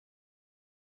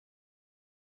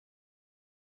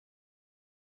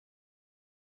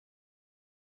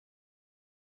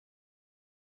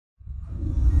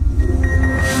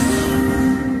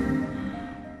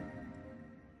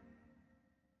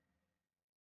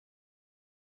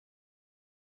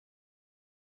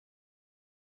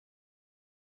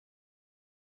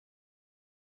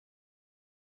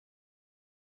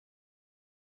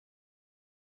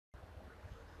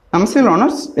Namaste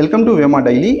learners, welcome to Vyoma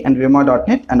Daily and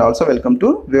Vyoma.net and also welcome to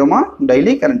Vyoma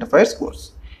Daily Current Affairs course.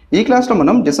 ఈ క్లాస్లో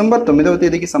మనం December 9వ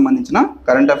తేదీకి సంబంధించిన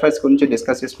current affairs గురించి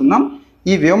discuss చేసుకుందాం.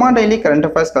 ఈ వ్యోమా డైలీ కరెంట్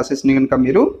అఫైర్స్ క్లాసెస్ని కనుక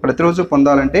మీరు ప్రతిరోజు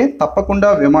పొందాలంటే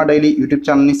తప్పకుండా వ్యోమా డైలీ యూట్యూబ్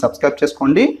ఛానల్ని సబ్స్క్రైబ్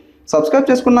చేసుకోండి. సబ్స్క్రైబ్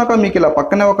చేసుకున్నాక మీకు ఇలా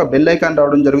పక్కనే ఒక బెల్ ఐకాన్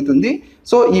రావడం జరుగుతుంది.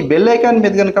 సో ఈ బెల్ ఐకాన్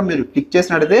మీద కనుక మీరు క్లిక్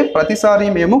చేసినట్లయితే ప్రతిసారి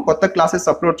మేము కొత్త క్లాసెస్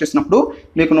అప్లోడ్ చేసినప్పుడు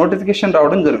మీకు నోటిఫికేషన్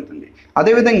రావడం జరుగుతుంది.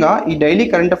 అదేవిధంగా ఈ డైలీ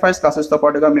కరెంట్ అఫైర్స్ క్లాసెస్తో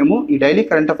పాటుగా మేము ఈ డైలీ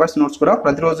కరెంట్ అఫైర్స్ నోట్స్ కూడా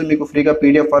ప్రతిరోజు మీకు ఫ్రీగా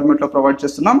పీడిఎఫ్ ఫార్మాట్లో ప్రొవైడ్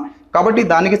చేస్తున్నాం. కాబట్టి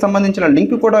దానికి సంబంధించిన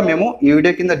లింక్ కూడా మేము ఈ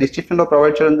వీడియో కింద డిస్క్రిప్షన్లో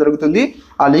ప్రొవైడ్ చేయడం జరుగుతుంది.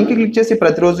 ఆ లింక్ క్లిక్ చేసి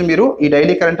ప్రతిరోజు మీరు ఈ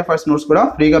డైలీ కరెంట్ అఫైర్స్ నోట్స్ కూడా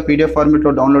ఫ్రీగా పీడిఎఫ్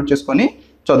ఫార్మాట్లో డౌన్లోడ్ చేసుకొని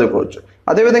చదువుకోవచ్చు.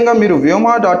 అదేవిధంగా మీరు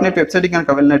vyoma.net వెబ్సైట్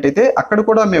కనుక వెళ్ళినట్టయితే అక్కడ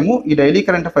కూడా మేము ఈ డైలీ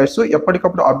కరెంట్ అఫైర్స్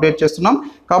ఎప్పటికప్పుడు అప్డేట్ చేస్తున్నాం.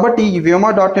 కాబట్టి ఈ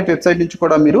vyoma.net వెబ్సైట్ నుంచి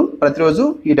కూడా మీరు ప్రతిరోజు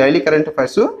ఈ డైలీ కరెంట్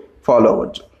అఫైర్స్ ఫాలో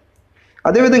అవ్వచ్చు.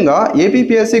 అదేవిధంగా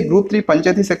APPSC గ్రూప్ 3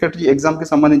 పంచాయతీ సెక్రటరీ ఎగ్జామ్కి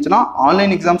సంబంధించిన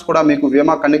ఆన్లైన్ ఎగ్జామ్స్ కూడా మీకు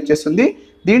వ్యోమా కండక్ట్ చేస్తుంది.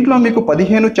 దీంట్లో మీకు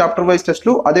 15 చాప్టర్ వైజ్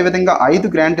టెస్టులు అదేవిధంగా 5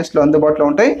 గ్రాండ్ టెస్టులు అందుబాటులో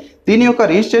ఉంటాయి. దీని యొక్క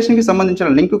రిజిస్ట్రేషన్కి సంబంధించిన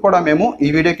లింక్ కూడా మేము ఈ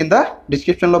వీడియో కింద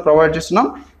డిస్క్రిప్షన్లో ప్రొవైడ్ చేస్తున్నాం.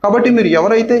 కాబట్టి మీరు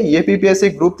ఎవరైతే APPSC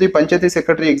గ్రూప్ 3 పంచాయతీ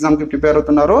సెక్రటరీ ఎగ్జామ్కి ప్రిపేర్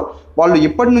అవుతున్నారో వాళ్ళు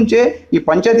ఇప్పటి నుంచే ఈ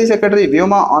panchayat secretary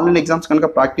Vyoma online exams కనుక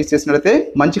ప్రాక్టీస్ చేసినట్లయితే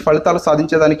మంచి ఫలితాలు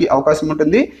సాధించడానికి అవకాశం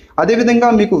ఉంటుంది. అదేవిధంగా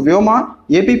మీకు వ్యోమా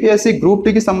APPSC గ్రూప్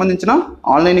 2కి సంబంధించిన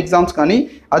ఆన్లైన్ ఎగ్జామ్స్ కానీ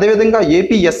అదేవిధంగా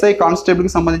APSI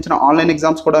కానిస్టేబుల్కి సంబంధించిన ఆన్లైన్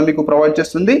ఎగ్జామ్స్ కూడా మీకు ప్రొవైడ్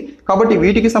చేస్తుంది. కాబట్టి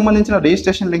వీటికి సంబంధించిన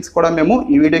రిజిస్ట్రేషన్ లింక్స్ కూడా మేము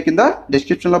ఈ వీడియో కింద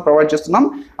డిస్క్రిప్షన్లో ప్రొవైడ్ చేస్తున్నాం.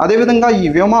 అదేవిధంగా ఈ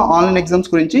వ్యోమా ఆన్లైన్ ఎగ్జామ్స్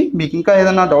గురించి మీకు ఇంకా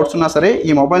ఏదైనా డౌట్స్ ఉన్నా సరే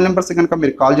ఈ మొబైల్ నెంబర్స్ కనుక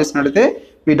మీరు కాల్ చేసినట్లయితే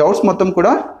మీ డౌట్స్ మొత్తం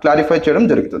కూడా క్లారిఫై చేయడం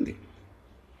జరుగుతుంది.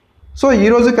 సో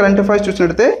ఈరోజు కరెంట్ అఫైర్స్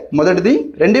చూసినట్లయితే మొదటిది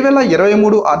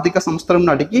 2023 ఆర్థిక సంవత్సరం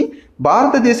నాటికి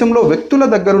భారతదేశంలో వ్యక్తుల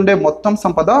దగ్గరుండే మొత్తం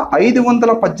సంపద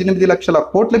 518 లక్షల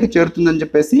కోట్లకి చేరుతుందని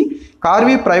చెప్పేసి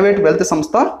కార్వి ప్రైవేట్ వెల్త్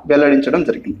సంస్థ వెల్లడించడం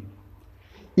జరిగింది.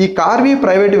 ఈ కార్వి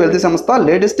ప్రైవేట్ వెల్త్ సంస్థ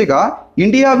లేటెస్ట్గా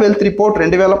ఇండియా వెల్త్ రిపోర్ట్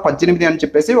 2018 అని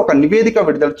చెప్పేసి ఒక నివేదిక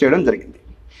విడుదల చేయడం జరిగింది.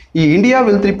 ఈ ఇండియా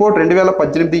వెల్త్ రిపోర్ట్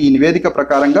 2018 ఈ నివేదిక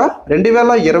ప్రకారంగా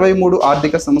 2023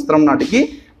 ఆర్థిక సంవత్సరం నాటికి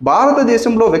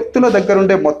భారతదేశంలో వ్యక్తుల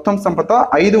దగ్గరుండే మొత్తం సంపద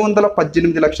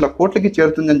 518 లక్షల కోట్లకి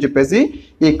చేరుతుందని చెప్పేసి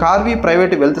ఈ కార్వి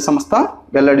ప్రైవేట్ వెల్త్ సంస్థ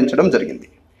వెల్లడించడం జరిగింది.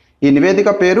 ఈ నివేదిక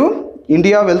పేరు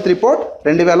ఇండియా వెల్త్ రిపోర్ట్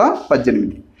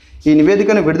 2018. ఈ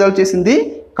నివేదికను విడుదల చేసింది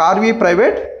కార్వి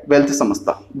ప్రైవేట్ వెల్త్ సంస్థ.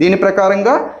 దీని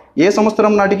ప్రకారంగా ఏ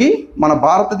సంవత్సరం నాటికి మన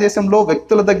భారతదేశంలో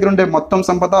వ్యక్తుల దగ్గరుండే మొత్తం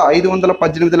సంపద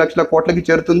 518 లక్షల కోట్లకి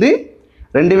చేరుతుంది?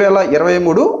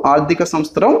 2023 ఆర్థిక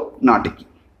సంవత్సరం నాటికి.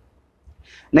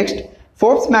 నెక్స్ట్,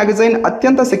 ఫోర్బ్స్ మ్యాగజైన్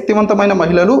అత్యంత శక్తివంతమైన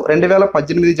మహిళలు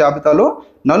 2018 జాబితాలో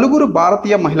 4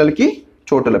 భారతీయ మహిళలకి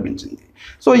చోటు లభించింది.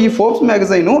 సో ఈ ఫోర్బ్స్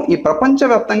మ్యాగజైన్ ఈ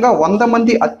ప్రపంచవ్యాప్తంగా 100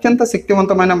 మంది అత్యంత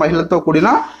శక్తివంతమైన మహిళలతో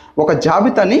కూడిన ఒక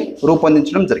జాబితాని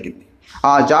రూపొందించడం జరిగింది.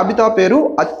 ఆ జాబితా పేరు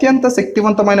అత్యంత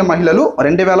శక్తివంతమైన మహిళలు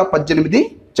 2018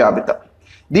 జాబితా.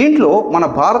 దీంట్లో మన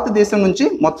భారతదేశం నుంచి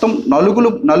మొత్తం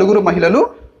నలుగురు మహిళలు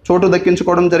చోటు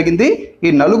దక్కించుకోవడం జరిగింది.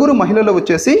 ఈ 4 మహిళలు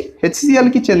వచ్చేసి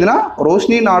HCLకి చెందిన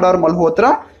రోష్ని నాడార్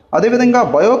మల్హోత్రా, అదేవిధంగా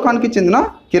బయోకాన్కి చెందిన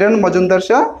కిరణ్ మజుందర్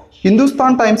షా,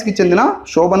 హిందుస్థాన్ టైమ్స్కి చెందిన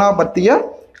శోభనా భర్తియా,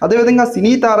 అదేవిధంగా సినీ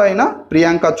తారైన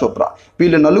ప్రియాంక చోప్రా.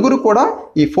 వీళ్ళు 4 కూడా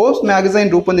ఈ ఫోర్బ్స్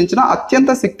మ్యాగజైన్ రూపొందించిన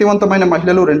అత్యంత శక్తివంతమైన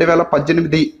మహిళలు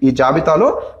 2018 ఈ జాబితాలో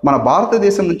మన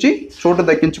భారతదేశం నుంచి చోటు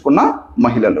దక్కించుకున్న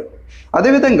మహిళలు.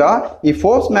 అదేవిధంగా ఈ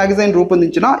ఫోర్బ్స్ మ్యాగజైన్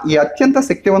రూపొందించిన ఈ అత్యంత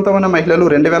శక్తివంతమైన మహిళలు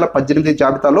 2018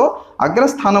 జాబితాలో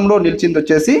అగ్రస్థానంలో నిలిచింది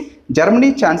వచ్చేసి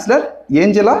జర్మనీ ఛాన్సలర్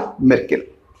ఏంజెలా మెర్కెల్.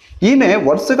 ఈమె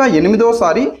వరుసగా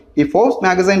 8వసారి ఈ ఫోర్బ్స్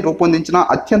మ్యాగజైన్ రూపొందించిన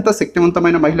అత్యంత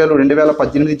శక్తివంతమైన మహిళలు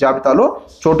 2018 జాబితాలో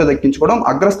చోటు దక్కించుకోవడం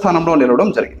అగ్రస్థానంలో నిలవడం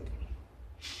జరిగింది.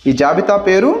 ఈ జాబితా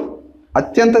పేరు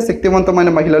అత్యంత శక్తివంతమైన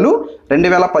మహిళలు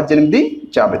 2018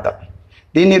 జాబితా.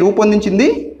 దీన్ని రూపొందించింది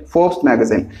ఫోర్బ్స్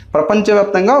మ్యాగజైన్.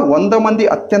 ప్రపంచవ్యాప్తంగా 100 మంది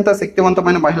అత్యంత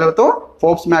శక్తివంతమైన మహిళలతో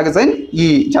ఫోర్బ్స్ మ్యాగజైన్ ఈ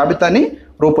జాబితాని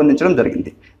రూపొందించడం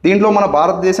జరిగింది. దీంట్లో మన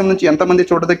భారతదేశం నుంచి ఎంతమంది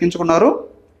చోటు దక్కించుకున్నారు?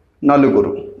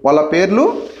 4. వాళ్ళ పేర్లు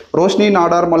రోష్ని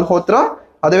నాడార్ మల్హోత్రా,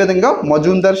 అదేవిధంగా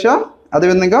మజుందర్ షా,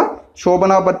 అదేవిధంగా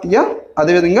శోభనా భర్తియా,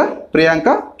 అదేవిధంగా ప్రియాంక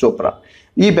చోప్రా.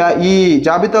 ఈ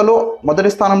జాబితాలో మొదటి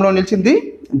స్థానంలో నిలిచింది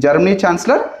Germany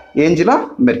chancellor Angela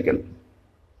Merkel.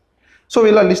 So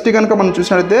వీళ్ళ లిస్ట్ కనుక మనం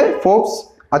చూసినట్లయితే ఫోర్బ్స్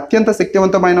అత్యంత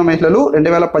శక్తివంతమైన మహిళలు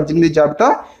 2018 జాబితా.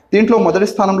 దీంట్లో మొదటి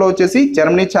స్థానంలో వచ్చేసి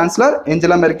జర్మనీ ఛాన్సలర్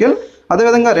ఏంజెలా మెర్కెల్,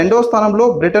 అదేవిధంగా 2వ స్థానంలో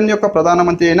బ్రిటన్ యొక్క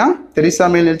ప్రధానమంత్రి అయిన థెరెసా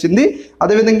మే నిలిచింది.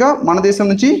 అదేవిధంగా మన దేశం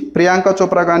నుంచి ప్రియాంక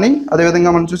చోప్రా కానీ అదేవిధంగా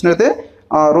మనం చూసినట్లయితే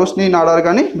రోష్ని నాడార్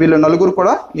కానీ వీళ్ళు 4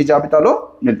 కూడా ఈ జాబితాలో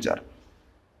నిలిచారు.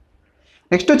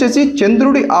 నెక్స్ట్ వచ్చేసి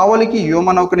చంద్రుడి ఆవలికి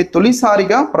వ్యోమనౌకని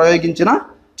తొలిసారిగా ప్రయోగించిన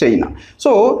చైనా.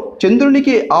 సో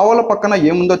చంద్రునికి ఆవల పక్కన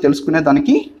ఏముందో తెలుసుకునే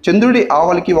దానికి చంద్రుడి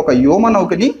ఆవలికి ఒక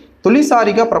వ్యోమనౌకని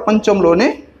తొలిసారిగా ప్రపంచంలోనే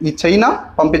ఈ చైనా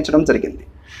పంపించడం జరిగింది.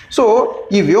 సో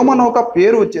ఈ వ్యోమనౌక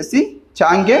పేరు వచ్చేసి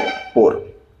చాంగే 4.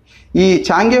 ఈ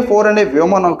చాంగే 4 అనే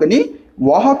వ్యోమనౌకని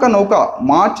వాహక నౌక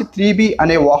మార్చ్ 3B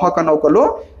అనే వాహక నౌకలో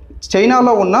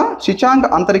చైనాలో ఉన్న షిచాంగ్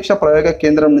అంతరిక్ష ప్రయోగ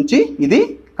కేంద్రం నుంచి ఇది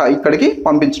ఇక్కడికి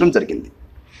పంపించడం జరిగింది.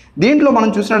 దీంట్లో మనం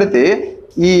చూసినట్లయితే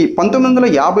ఈ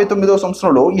 1959వ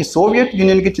సంవత్సరంలో ఈ సోవియట్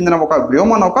యూనియన్కి చెందిన ఒక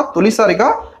వ్యోమనౌక తొలిసారిగా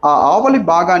ఆ ఆవలి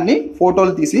భాగాన్ని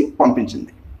ఫోటోలు తీసి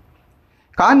పంపించింది.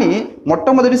 కానీ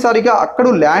మొట్టమొదటిసారిగా అక్కడ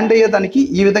ల్యాండ్ అయ్యేదానికి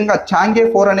ఈ విధంగా చాంగే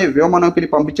 4 అనే వ్యోమనౌకని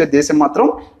పంపించే దేశం మాత్రం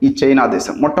ఈ చైనా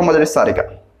దేశం మొట్టమొదటిసారిగా.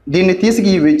 దీన్ని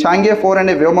ఈ చాంగే 4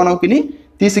 అనే వ్యోమనౌకని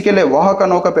తీసుకెళ్లే వాహక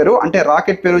నౌక పేరు అంటే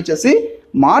రాకెట్ పేరు వచ్చేసి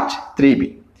మార్చ్ 3B.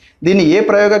 దీన్ని ఏ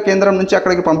ప్రయోగ కేంద్రం నుంచి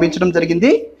అక్కడికి పంపించడం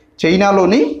జరిగింది?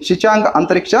 చైనాలోని షిచాంగ్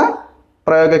అంతరిక్ష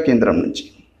ప్రయోగ కేంద్రం నుంచి.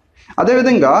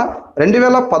 అదేవిధంగా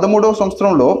 2013వ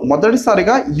సంవత్సరంలో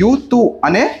మొదటిసారిగా U2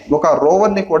 అనే ఒక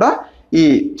రోవర్ని కూడా ఈ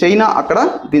చైనా అక్కడ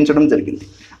దించడం జరిగింది.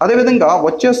 అదేవిధంగా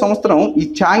వచ్చే సంవత్సరం ఈ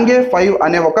చాంగే 5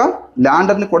 అనే ఒక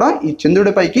ల్యాండర్ని కూడా ఈ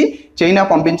చంద్రుడిపైకి చైనా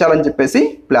పంపించాలని చెప్పేసి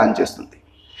ప్లాన్ చేస్తుంది.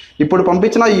 ఇప్పుడు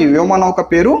పంపించిన ఈ వ్యోమనౌక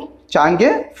పేరు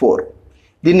చాంగే 4.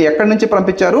 దీన్ని ఎక్కడి నుంచి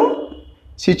పంపించారు?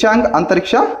 షిచాంగ్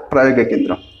అంతరిక్ష ప్రయోగ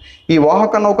కేంద్రం. ఈ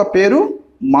వాహక నౌక పేరు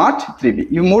మార్చ్ 3B.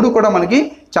 ఇవి మూడు కూడా మనకి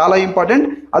చాలా ఇంపార్టెంట్.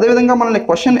 అదేవిధంగా మనల్ని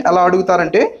క్వశ్చన్ ఎలా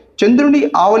అడుగుతారంటే చంద్రుని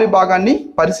ఆవలి భాగాన్ని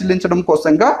పరిశీలించడం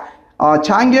కోసంగా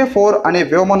చాంగే 4 అనే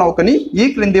వ్యోమనౌకని ఈ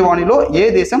క్రింది వాణిలో ఏ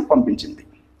దేశం పంపించింది?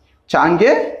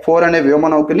 చాంగే 4 అనే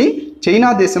వ్యోమనౌకని చైనా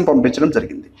దేశం పంపించడం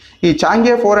జరిగింది. ఈ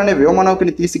చాంగే 4 అనే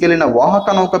వ్యోమనౌకని తీసుకెళ్లిన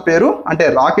వాహక నౌక పేరు అంటే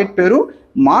రాకెట్ పేరు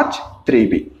మార్చ్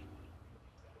 3B.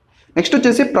 నెక్స్ట్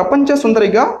వచ్చేసి ప్రపంచ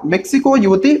సుందరిగా మెక్సికో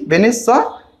యువతి వెనెస్సా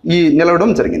నిలవడం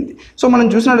జరిగింది. సో మనం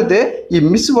చూసినట్లయితే ఈ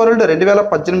మిస్ వరల్డ్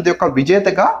 2018 యొక్క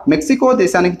విజేతగా మెక్సికో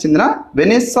దేశానికి చెందిన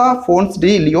వెనెస్సా ఫోన్స్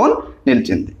డి లియోన్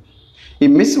నిలిచింది. ఈ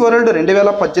మిస్ వరల్డ్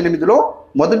 2018లో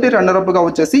మొదటి రన్నరప్గా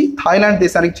వచ్చేసి థాయిలాండ్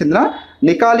దేశానికి చెందిన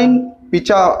నికాలిన్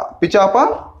పిచాపా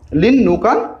లిన్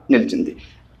నూకాన్ నిలిచింది.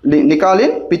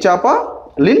 నికాలిన్ పిచాపా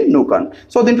లిన్ నూకాన్.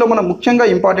 సో దీంట్లో మనం ముఖ్యంగా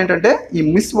ఇంపార్టెంట్ అంటే ఈ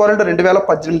మిస్ వరల్డ్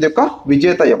 2018 యొక్క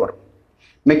విజేత ఎవరు?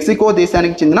 మెక్సికో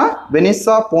దేశానికి చెందిన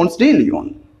వెనెస్సా ఫోన్స్ డి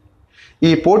లియోన్.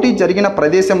 ఈ పోటీ జరిగిన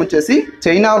ప్రదేశం వచ్చేసి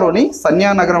చైనాలోని సన్యా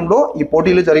నగరంలో ఈ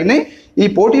పోటీలు జరిగినాయి. ఈ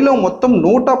పోటీలో మొత్తం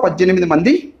 118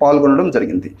 మంది పాల్గొనడం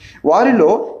జరిగింది. వారిలో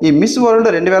ఈ మిస్ వరల్డ్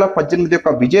 2018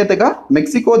 యొక్క విజేతగా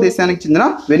మెక్సికో దేశానికి చెందిన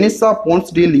వెనెస్సా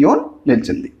ఫోన్స్ డి లియోన్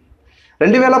నిలిచింది.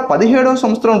 2017వ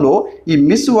సంవత్సరంలో ఈ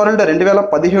మిస్ వరల్డ్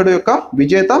 2017 యొక్క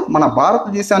విజేత మన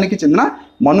భారతదేశానికి చెందిన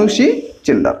మనూషి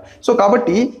చిల్లర్. సో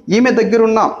కాబట్టి ఈమె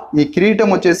దగ్గరున్న ఈ కిరీటం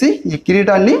వచ్చేసి ఈ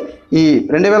కిరీటాన్ని ఈ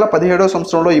 2017వ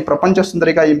సంవత్సరంలో ఈ ప్రపంచ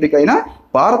సుందరిగా ఎంపికైన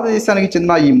భారతదేశానికి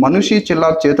చెందిన ఈ మనూషి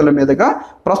చిల్లర్ చేతుల మీదుగా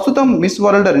ప్రస్తుతం మిస్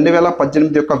వరల్డ్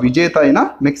 2018 యొక్క విజేత అయిన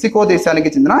మెక్సికో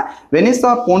దేశానికి చెందిన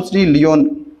వెనెస్సా ఫోన్స్ డి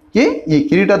లియోన్కి ఈ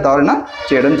కిరీట ధారణ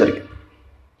చేయడం జరిగింది.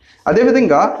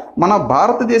 అదేవిధంగా మన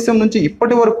భారతదేశం నుంచి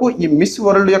ఇప్పటి వరకు ఈ మిస్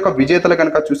వరల్డ్ యొక్క విజేతలు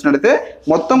కనుక చూసినట్లయితే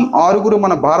మొత్తం 6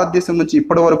 మన భారతదేశం నుంచి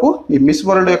ఇప్పటి వరకు ఈ మిస్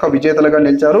వరల్డ్ యొక్క విజేతలుగా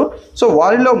నిలిచారు. సో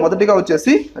వారిలో మొదటిగా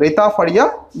వచ్చేసి రీతా ఫడియా.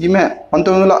 ఈమె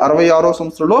 1966వ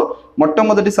సంవత్సరంలో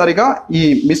మొట్టమొదటిసారిగా ఈ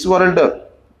మిస్ వరల్డ్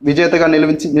విజేతగా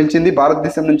నిలిచింది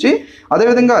భారతదేశం నుంచి.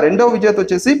 అదేవిధంగా రెండవ విజేత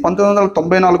వచ్చేసి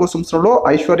 1994వ సంవత్సరంలో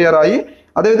ఐశ్వర్య రాయి.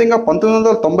 అదేవిధంగా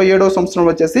 1997వ సంవత్సరంలో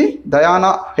వచ్చేసి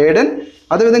డయానా హేడెన్.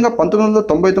 అదేవిధంగా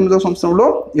 1999వ సంవత్సరంలో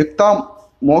యుక్తా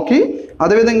మోకి.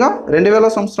 అదేవిధంగా 2000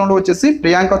 సంవత్సరంలో వచ్చేసి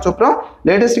ప్రియాంక చోప్రా.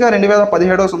 లేటెస్ట్గా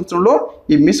 2017వ సంవత్సరంలో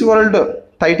ఈ మిస్ వరల్డ్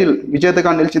టైటిల్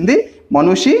విజేతగా నిలిచింది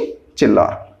మనూషి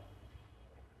చిల్లార్.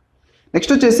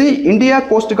 నెక్స్ట్ వచ్చేసి India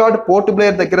coast guard port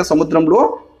Blair దగ్గర సముద్రంలో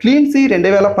క్లీన్ సీ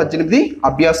 2018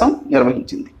 అభ్యాసం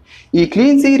నిర్వహించింది. ఈ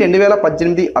క్లీన్ సీ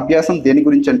 2018 అభ్యాసం దేని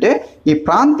గురించి అంటే ఈ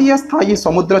ప్రాంతీయ స్థాయి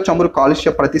సముద్ర చమురు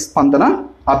కాలుష్య ప్రతిస్పందన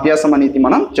అభ్యాసం అనేది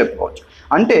మనం చెప్పుకోవచ్చు.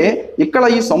 అంటే ఇక్కడ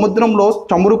ఈ సముద్రంలో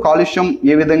చమురు కాలుష్యం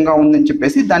ఏ విధంగా ఉందని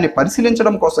చెప్పేసి దాన్ని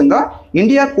పరిశీలించడం కోసంగా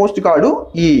ఇండియా కోస్ట్ గార్డు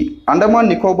ఈ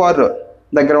అండమాన్ నికోబార్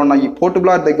దగ్గర ఉన్న ఈ పోర్ట్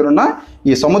బ్లేర్ దగ్గర ఉన్న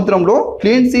ఈ సముద్రంలో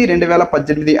క్లీన్ సీ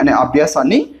 2018 అనే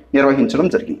అభ్యాసాన్ని నిర్వహించడం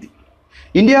జరిగింది.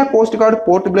 India coast guard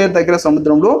port Blair దగ్గర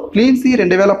సముద్రంలో క్లీన్ సీ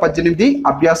 2018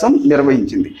 అభ్యాసం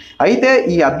నిర్వహించింది. అయితే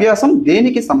ఈ అభ్యాసం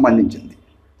దేనికి సంబంధించింది?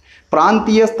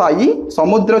 ప్రాంతీయ స్థాయి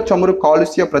సముద్ర చమురు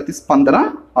కాలుష్య ప్రతిస్పందన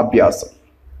అభ్యాసం.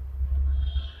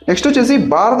 నెక్స్ట్ వచ్చేసి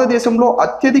భారతదేశంలో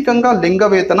అత్యధికంగా లింగ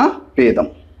వేతన భేదం.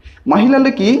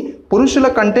 మహిళలకి పురుషుల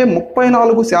కంటే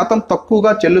 34%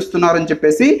 తక్కువగా చెల్లిస్తున్నారని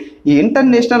చెప్పేసి ఈ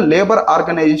ఇంటర్నేషనల్ లేబర్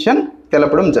ఆర్గనైజేషన్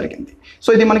తెలపడం జరిగింది. సో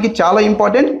ఇది మనకి చాలా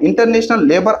ఇంపార్టెంట్. ఇంటర్నేషనల్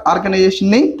లేబర్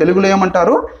ఆర్గనైజేషన్ని తెలుగులో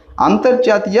ఏమంటారు?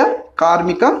 అంతర్జాతీయ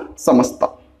కార్మిక సంస్థ.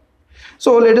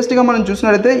 సో లేటెస్ట్గా మనం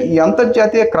చూసినట్లయితే ఈ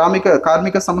అంతర్జాతీయ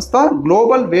కార్మిక సంస్థ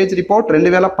గ్లోబల్ వేజ్ రిపోర్ట్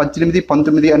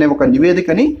 2018-19 అనే ఒక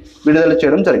నివేదికని విడుదల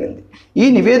చేయడం జరిగింది. ఈ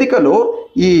నివేదికలో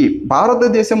ఈ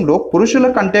భారతదేశంలో పురుషుల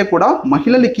కంటే కూడా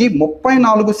మహిళలకి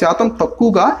 34%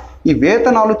 తక్కువగా ఈ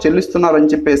వేతనాలు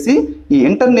చెల్లిస్తున్నారని చెప్పేసి ఈ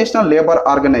ఇంటర్నేషనల్ లేబర్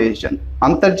ఆర్గనైజేషన్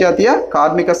అంతర్జాతీయ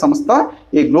కార్మిక సంస్థ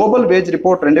ఈ గ్లోబల్ వేజ్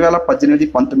రిపోర్ట్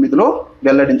 2018-19లో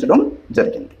వెల్లడించడం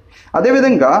జరిగింది.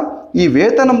 అదేవిధంగా ఈ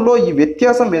వేతనంలో ఈ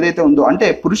వ్యత్యాసం ఏదైతే ఉందో అంటే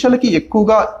పురుషులకి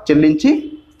ఎక్కువగా చెల్లించి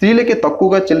స్త్రీలకి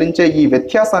తక్కువగా చెల్లించే ఈ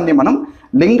వ్యత్యాసాన్ని మనం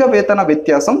లింగ వేతన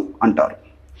వ్యత్యాసం అంటారు.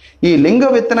 ఈ లింగ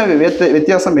వేతన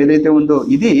వ్యత్యాసం ఏదైతే ఉందో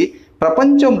ఇది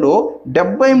ప్రపంచంలో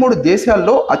 73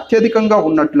 దేశాల్లో అత్యధికంగా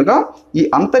ఉన్నట్లుగా ఈ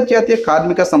అంతర్జాతీయ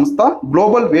కార్మిక సంస్థ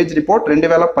గ్లోబల్ వేజ్ రిపోర్ట్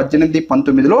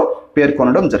 2018-19లో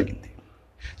పేర్కొనడం జరిగింది.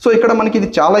 సో ఇక్కడ మనకి ఇది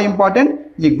చాలా ఇంపార్టెంట్.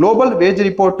 ఈ గ్లోబల్ వేజ్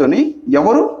రిపోర్టుని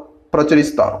ఎవరు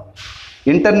ప్రచురిస్తారు?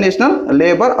 ఇంటర్నేషనల్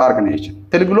లేబర్ ఆర్గనైజేషన్,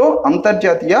 తెలుగులో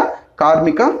అంతర్జాతీయ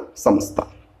కార్మిక సంస్థ.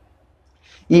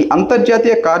 ఈ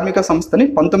అంతర్జాతీయ కార్మిక సంస్థని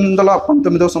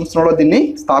 1919వ సంవత్సరంలో దీన్ని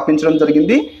స్థాపించడం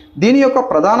జరిగింది. దీని యొక్క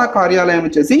ప్రధాన కార్యాలయం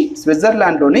వచ్చేసి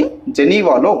స్విట్జర్లాండ్లోని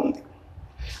జెనీవాలో ఉంది.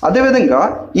 అదేవిధంగా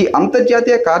ఈ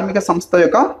అంతర్జాతీయ కార్మిక సంస్థ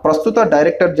యొక్క ప్రస్తుత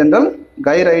డైరెక్టర్ జనరల్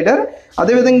గై రైడర్.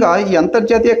 అదేవిధంగా ఈ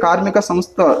అంతర్జాతీయ కార్మిక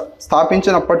సంస్థ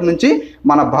స్థాపించినప్పటి నుంచి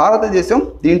మన భారతదేశం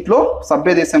దీంట్లో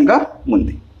సభ్య దేశంగా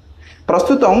ఉంది.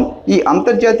 ప్రస్తుతం ఈ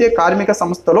అంతర్జాతీయ కార్మిక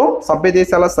సంస్థలో సభ్య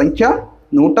దేశాల సంఖ్య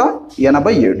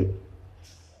 187.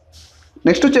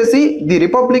 నెక్స్ట్ వచ్చేసి ది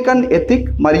రిపబ్లికన్ ఎథిక్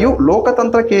మరియు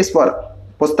లోకతంత్ర కేస్వర్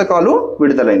పుస్తకాలు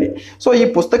విడుదలైనవి. సో ఈ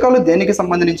పుస్తకాలు దేనికి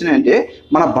సంబంధించినవి అంటే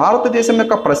మన భారతదేశం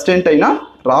యొక్క ప్రెసిడెంట్ అయిన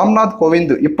రామ్నాథ్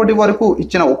కోవింద్ ఇప్పటి వరకు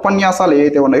ఇచ్చిన ఉపన్యాసాలు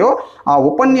ఏవైతే ఉన్నాయో ఆ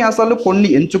ఉపన్యాసాలు కొన్ని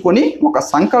ఎంచుకొని ఒక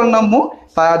సంకలనము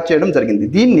తయారు చేయడం జరిగింది.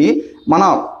 దీన్ని మన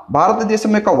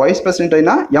భారతదేశం యొక్క వైస్ ప్రెసిడెంట్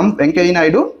అయిన ఎం వెంకయ్య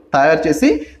నాయుడు తయారు చేసి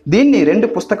దీన్ని 2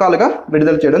 పుస్తకాలుగా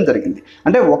విడుదల చేయడం జరిగింది.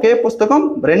 అంటే ఒకే పుస్తకం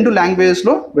 2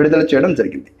 లాంగ్వేజెస్లో విడుదల చేయడం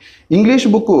జరిగింది.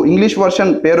 ఇంగ్లీష్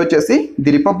వర్షన్ పేరు వచ్చేసి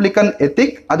ది రిపబ్లికన్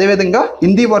ఎథిక్, అదేవిధంగా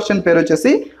హిందీ వర్షన్ పేరు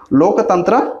వచ్చేసి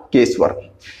లోకతంత్ర కేస్వర్.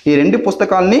 ఈ 2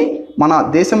 పుస్తకాలని మన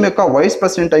దేశం యొక్క వైస్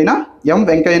ప్రెసిడెంట్ అయిన ఎం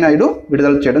వెంకయ్య నాయుడు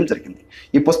విడుదల చేయడం జరిగింది.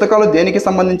 ఈ పుస్తకాలు దేనికి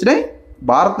సంబంధించినవి?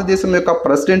 భారతదేశం యొక్క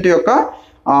ప్రెసిడెంట్ యొక్క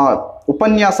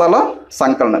ఉపన్యాసాల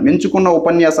సంకలనం, ఎంచుకున్న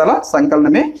ఉపన్యాసాల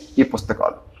సంకలనమే ఈ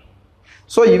పుస్తకాలు.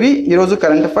 సో ఇవి ఈరోజు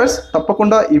కరెంట్ అఫైర్స్.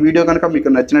 తప్పకుండా ఈ వీడియో కనుక మీకు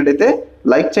నచ్చినట్టయితే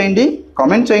లైక్ చేయండి,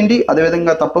 కామెంట్ చేయండి.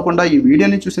 అదేవిధంగా తప్పకుండా ఈ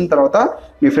వీడియోని చూసిన తర్వాత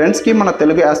మీ ఫ్రెండ్స్కి, మన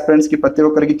తెలుగు ఆస్పిరెంట్స్కి ప్రతి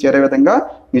ఒక్కరికి చేరే విధంగా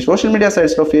మీ సోషల్ మీడియా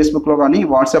సైట్స్లో ఫేస్బుక్లో కానీ,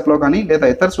 వాట్సాప్లో కానీ లేదా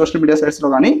ఇతర సోషల్ మీడియా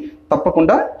సైట్స్లో కానీ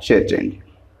తప్పకుండా షేర్ చేయండి.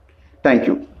 Thank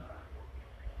you.